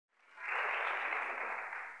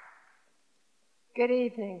Good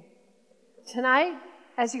evening. Tonight,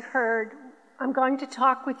 as you heard, I'm going to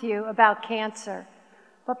talk with you about cancer.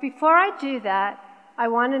 But before I do that, I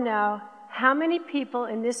want to know how many people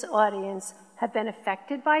in this audience have been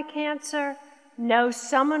affected by cancer, know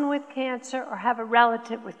someone with cancer, or have a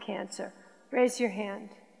relative with cancer. Raise your hand.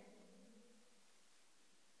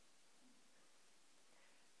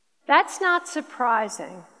 That's not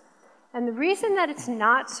surprising. And the reason that it's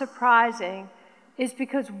not surprising is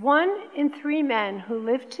because 1 in 3 men who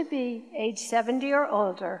live to be age 70 or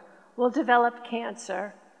older will develop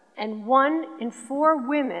cancer, and 1 in 4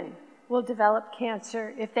 women will develop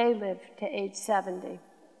cancer if they live to age 70.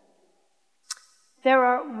 There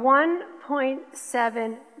are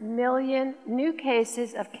 1.7 million new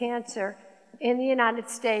cases of cancer in the United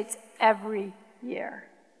States every year.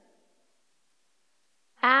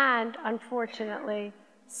 And, unfortunately,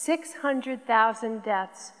 600,000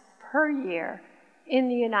 deaths per year in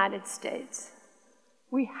the United States.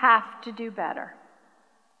 We have to do better.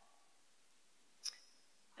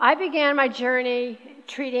 I began my journey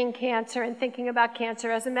treating cancer and thinking about cancer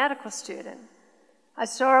as a medical student. I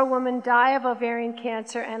saw a woman die of ovarian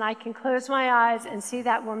cancer, and I can close my eyes and see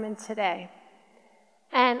that woman today.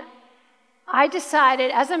 And I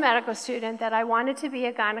decided as a medical student that I wanted to be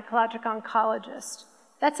a gynecologic oncologist.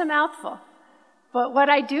 That's a mouthful. But what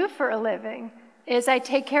I do for a living is I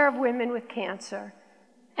take care of women with cancer,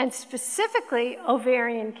 and specifically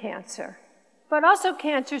ovarian cancer, but also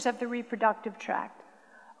cancers of the reproductive tract.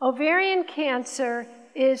 Ovarian cancer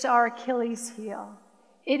is our Achilles heel.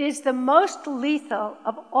 It is the most lethal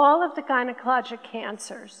of all of the gynecologic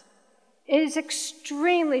cancers. It is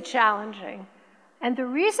extremely challenging. And the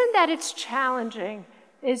reason that it's challenging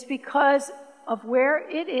is because of where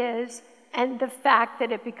it is and the fact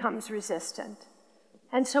that it becomes resistant.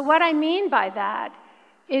 And so what I mean by that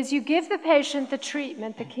is you give the patient the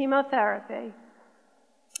treatment, the chemotherapy,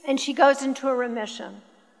 and she goes into a remission.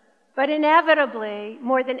 But inevitably,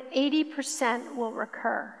 more than 80% will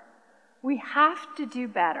recur. We have to do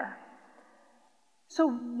better. So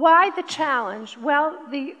why the challenge? Well,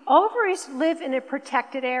 the ovaries live in a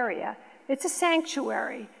protected area. It's a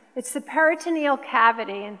sanctuary. It's the peritoneal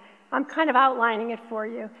cavity, and I'm kind of outlining it for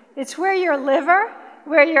you. It's where your liver,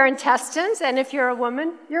 where your intestines, and if you're a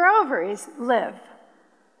woman, your ovaries live.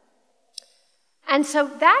 And so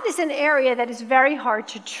that is an area that is very hard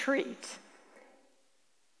to treat.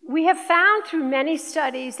 We have found through many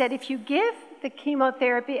studies that if you give the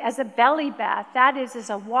chemotherapy as a belly bath, that is, as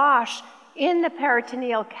a wash in the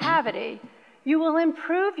peritoneal cavity, you will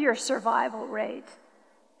improve your survival rate.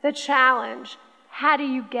 The challenge, how do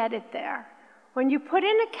you get it there? When you put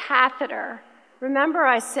in a catheter, remember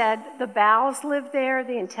I said the bowels live there,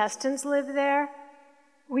 the intestines live there?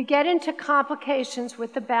 We get into complications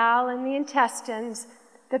with the bowel and the intestines.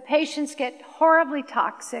 The patients get horribly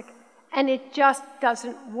toxic, and it just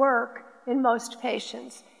doesn't work in most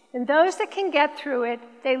patients. And those that can get through it,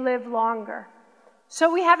 they live longer. So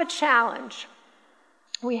we have a challenge.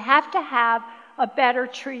 We have to have a better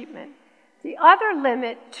treatment. The other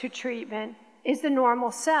limit to treatment is the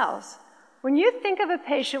normal cells. When you think of a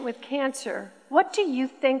patient with cancer, what do you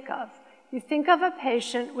think of? You think of a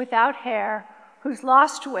patient without hair, who's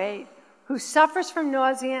lost weight, who suffers from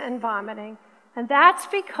nausea and vomiting, and that's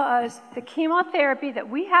because the chemotherapy that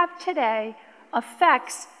we have today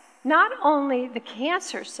affects not only the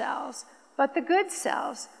cancer cells, but the good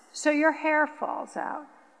cells, so your hair falls out.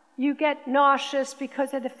 You get nauseous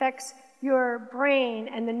because it affects your brain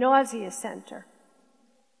and the nausea center.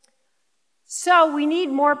 So we need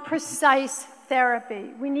more precise therapy.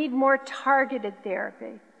 We need more targeted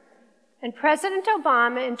therapy. And President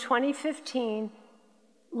Obama in 2015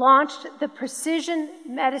 launched the Precision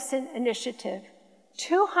Medicine Initiative,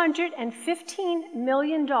 $215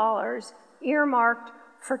 million earmarked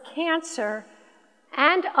for cancer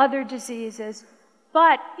and other diseases,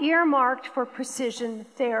 but earmarked for precision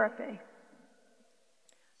therapy.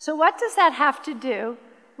 So what does that have to do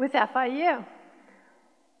with FIU?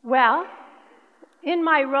 Well, in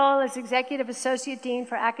my role as Executive Associate Dean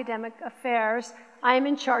for Academic Affairs, I am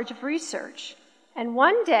in charge of research. And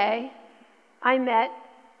one day, I met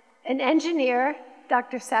an engineer,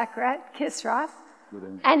 Dr. Sakhrat Khizroev,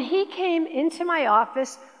 and he came into my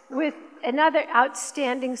office with another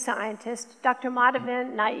outstanding scientist, Dr.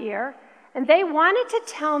 Madhavan Nair, and they wanted to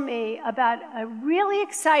tell me about a really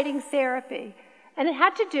exciting therapy, and it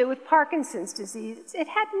had to do with Parkinson's disease. It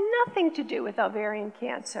had nothing to do with ovarian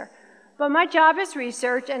cancer. But my job is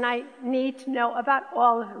research, and I need to know about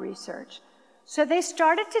all of the research. So they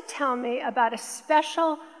started to tell me about a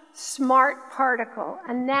special smart particle,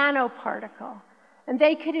 a nanoparticle. And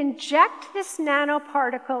they could inject this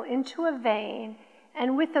nanoparticle into a vein,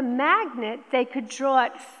 and with a magnet, they could draw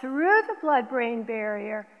it through the blood-brain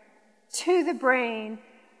barrier to the brain,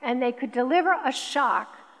 and they could deliver a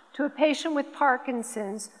shock to a patient with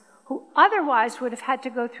Parkinson's who otherwise would have had to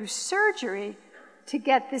go through surgery to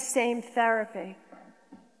get the same therapy.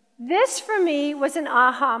 This, for me, was an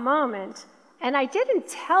aha moment, and I didn't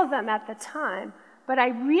tell them at the time, but I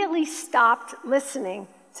really stopped listening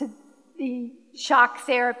to the shock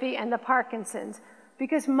therapy and the Parkinson's,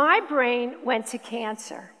 because my brain went to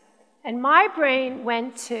cancer, and my brain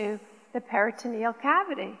went to the peritoneal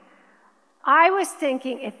cavity. I was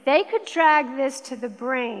thinking if they could drag this to the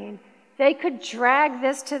brain, they could drag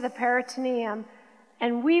this to the peritoneum,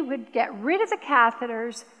 and we would get rid of the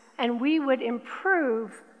catheters, and we would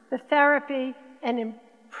improve the therapy and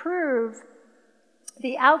improve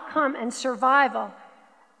the outcome and survival.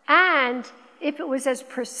 And if it was as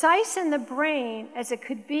precise in the brain as it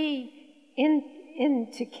could be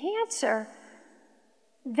into cancer,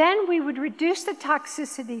 then we would reduce the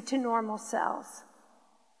toxicity to normal cells.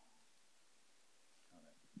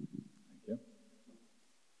 Thank you.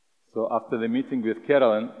 So after the meeting with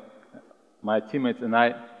Carolyn, my teammates and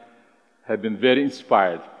I have been very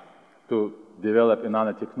inspired to develop a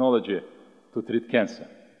nanotechnology to treat cancer.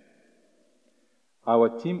 Our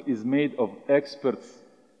team is made of experts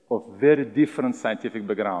of very different scientific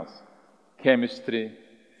backgrounds: chemistry,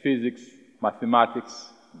 physics, mathematics,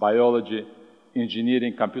 biology,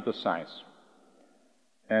 engineering, computer science.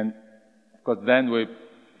 And of course, then we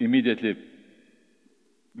immediately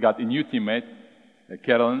got a new teammate,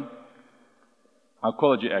 Carolyn,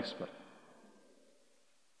 oncology expert.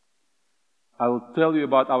 I will tell you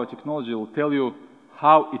about our technology. I will tell you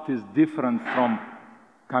how it is different from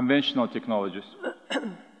conventional technologies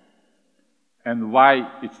and why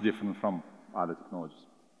it's different from other technologies.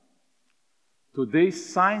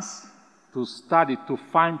 Today's science to study, to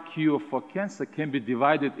find cure for cancer can be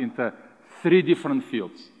divided into 3 different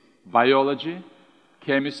fields: biology,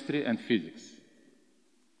 chemistry, and physics.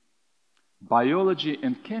 Biology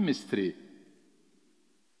and chemistry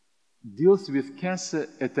deals with cancer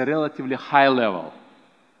at a relatively high level,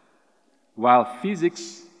 while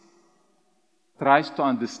physics tries to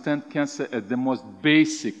understand cancer at the most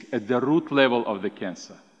basic, at the root level of the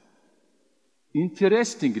cancer.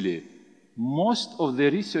 Interestingly, most of the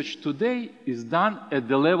research today is done at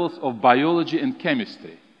the levels of biology and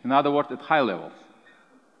chemistry. In other words, at high levels.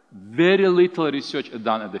 Very little research is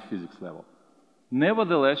done at the physics level.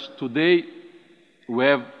 Nevertheless, today we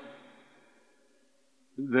have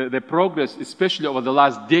the progress, especially over the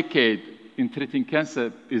last decade, in treating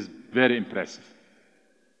cancer is very impressive.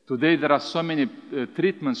 Today there are so many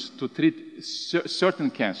treatments to treat certain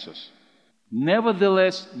cancers.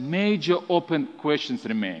 Nevertheless, major open questions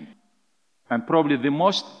remain. And probably the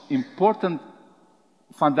most important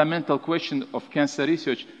fundamental question of cancer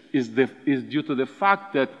research is due to the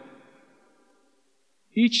fact that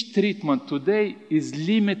each treatment today is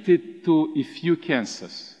limited to a few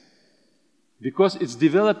cancers. Because it's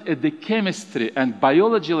developed at the chemistry and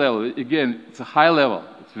biology level. Again, it's a high level.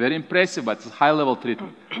 It's very impressive, but it's a high-level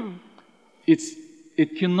treatment. It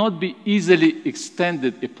cannot be easily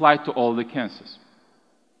extended, applied to all the cancers.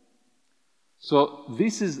 So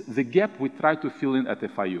this is the gap we try to fill in at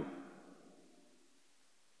FIU.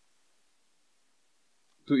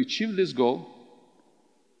 To achieve this goal,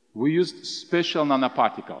 we used special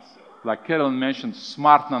nanoparticles. Like Carolyn mentioned,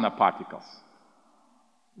 smart nanoparticles.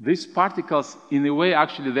 These particles, in a way,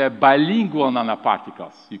 actually, they are bilingual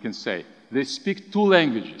nanoparticles, you can say. They speak 2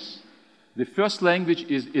 languages. The first language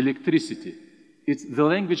is electricity. It's the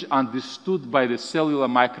language understood by the cellular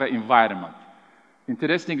microenvironment.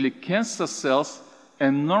 Interestingly, cancer cells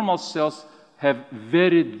and normal cells have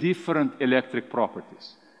very different electric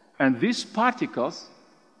properties. And these particles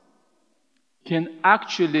can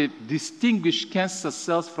actually distinguish cancer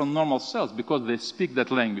cells from normal cells because they speak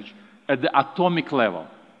that language at the atomic level.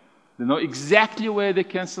 They know exactly where the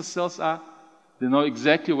cancer cells are. They know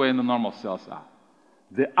exactly where the normal cells are.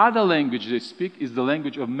 The other language they speak is the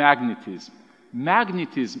language of magnetism.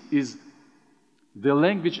 Magnetism is the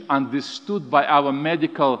language understood by our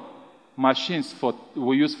medical machines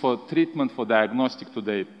we use for treatment, for diagnostic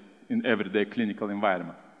today in everyday clinical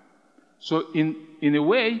environment. So in a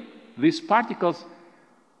way, these particles,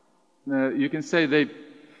 you can say they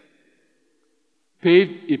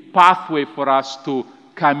pave a pathway for us to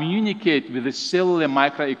communicate with the cellular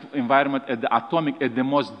microenvironment at the atomic, at the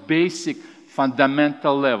most basic,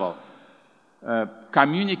 fundamental level.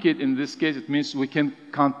 Communicate, in this case, it means we can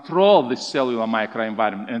control the cellular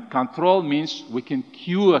microenvironment. And control means we can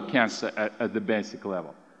cure cancer at the basic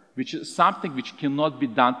level. which is something which cannot be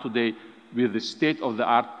done today with the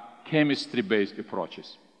state-of-the-art chemistry-based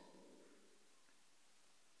approaches.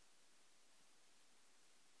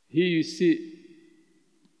 Here you see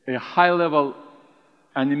a high-level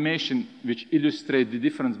animation which illustrates the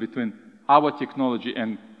difference between our technology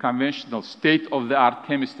and conventional state-of-the-art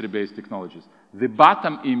chemistry-based technologies. The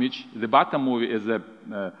bottom image, the bottom movie is a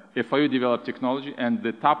FIU-developed technology, and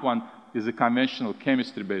the top one is a conventional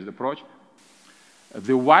chemistry-based approach.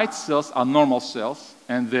 The white cells are normal cells,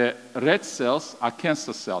 and the red cells are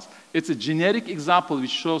cancer cells. It's a generic example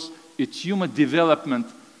which shows a tumor development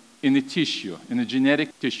in a tissue, in a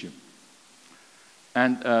genetic tissue.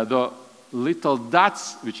 And the little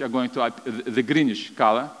dots, which are going to, the greenish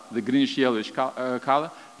color, the greenish-yellowish color,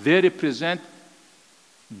 they represent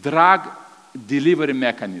drug delivery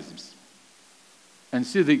mechanisms. And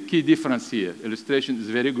see the key difference here. Illustration is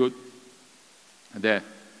very good.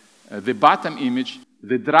 The bottom image,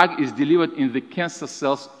 the drug is delivered in the cancer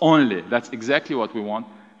cells only. That's exactly what we want.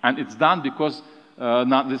 And it's done because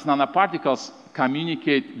these nanoparticles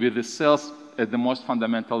communicate with the cells at the most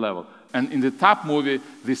fundamental level. And in the top movie,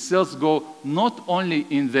 the cells go not only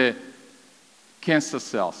in the cancer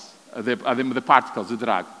cells, the particles, the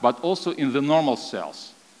drug, but also in the normal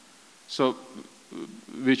cells. So,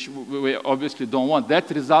 which we obviously don't want. That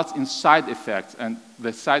results in side effects, and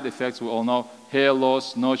the side effects we all know: hair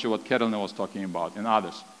loss, nausea, what Carolyn was talking about, and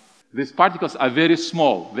others. These particles are very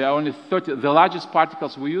small. They are only 30, the largest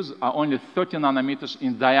particles we use are only 30 nanometers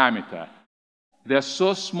in diameter. They are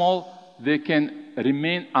so small they can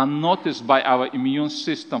remain unnoticed by our immune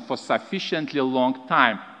system for sufficiently long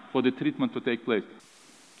time for the treatment to take place.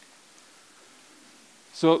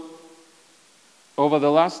 So, over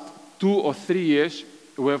the last 2 or 3 years,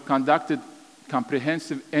 we have conducted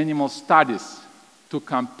comprehensive animal studies to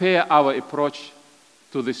compare our approach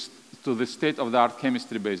to the state-of-the-art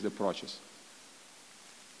chemistry-based approaches.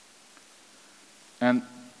 And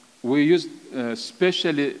we used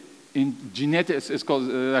especially in genetics, it's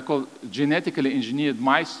called genetically engineered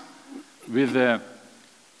mice with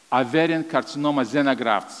ovarian carcinoma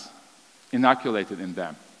xenografts inoculated in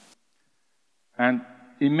them. And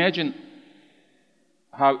imagine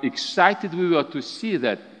how excited we were to see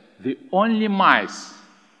that the only mice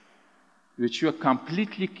which were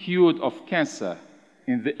completely cured of cancer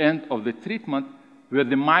in the end of the treatment were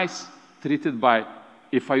the mice treated by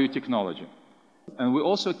FIU technology. And we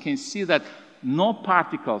also can see that no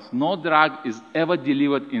particles, no drug is ever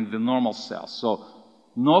delivered in the normal cells. So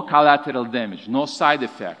no collateral damage, no side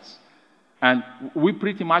effects. And we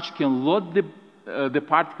pretty much can load the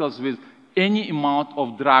particles with any amount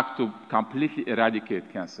of drug to completely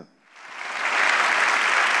eradicate cancer.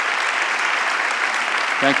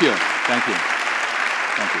 Thank you. Thank you.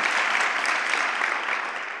 Thank you.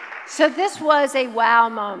 So this was a wow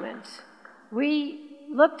moment. We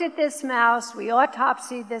looked at this mouse, we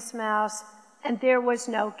autopsied this mouse, and there was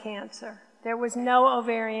no cancer. There was no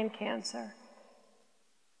ovarian cancer.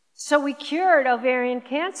 So we cured ovarian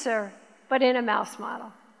cancer, but in a mouse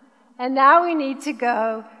model. And now we need to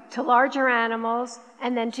go to larger animals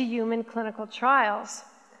and then to human clinical trials.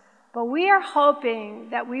 But we are hoping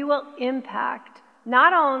that we will impact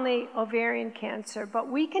not only ovarian cancer, but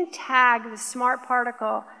we can tag the smart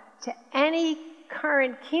particle to any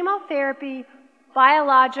current chemotherapy,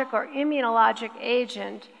 biologic or immunologic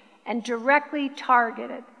agent and directly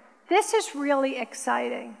target it. This is really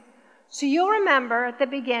exciting. So you'll remember at the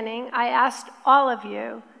beginning, I asked all of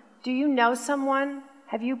you, do you know someone?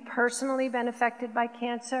 Have you personally been affected by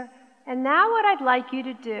cancer? And now what I'd like you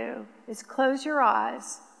to do is close your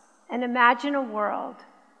eyes and imagine a world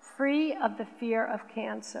free of the fear of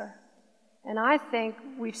cancer. And I think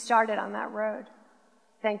we've started on that road.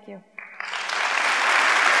 Thank you.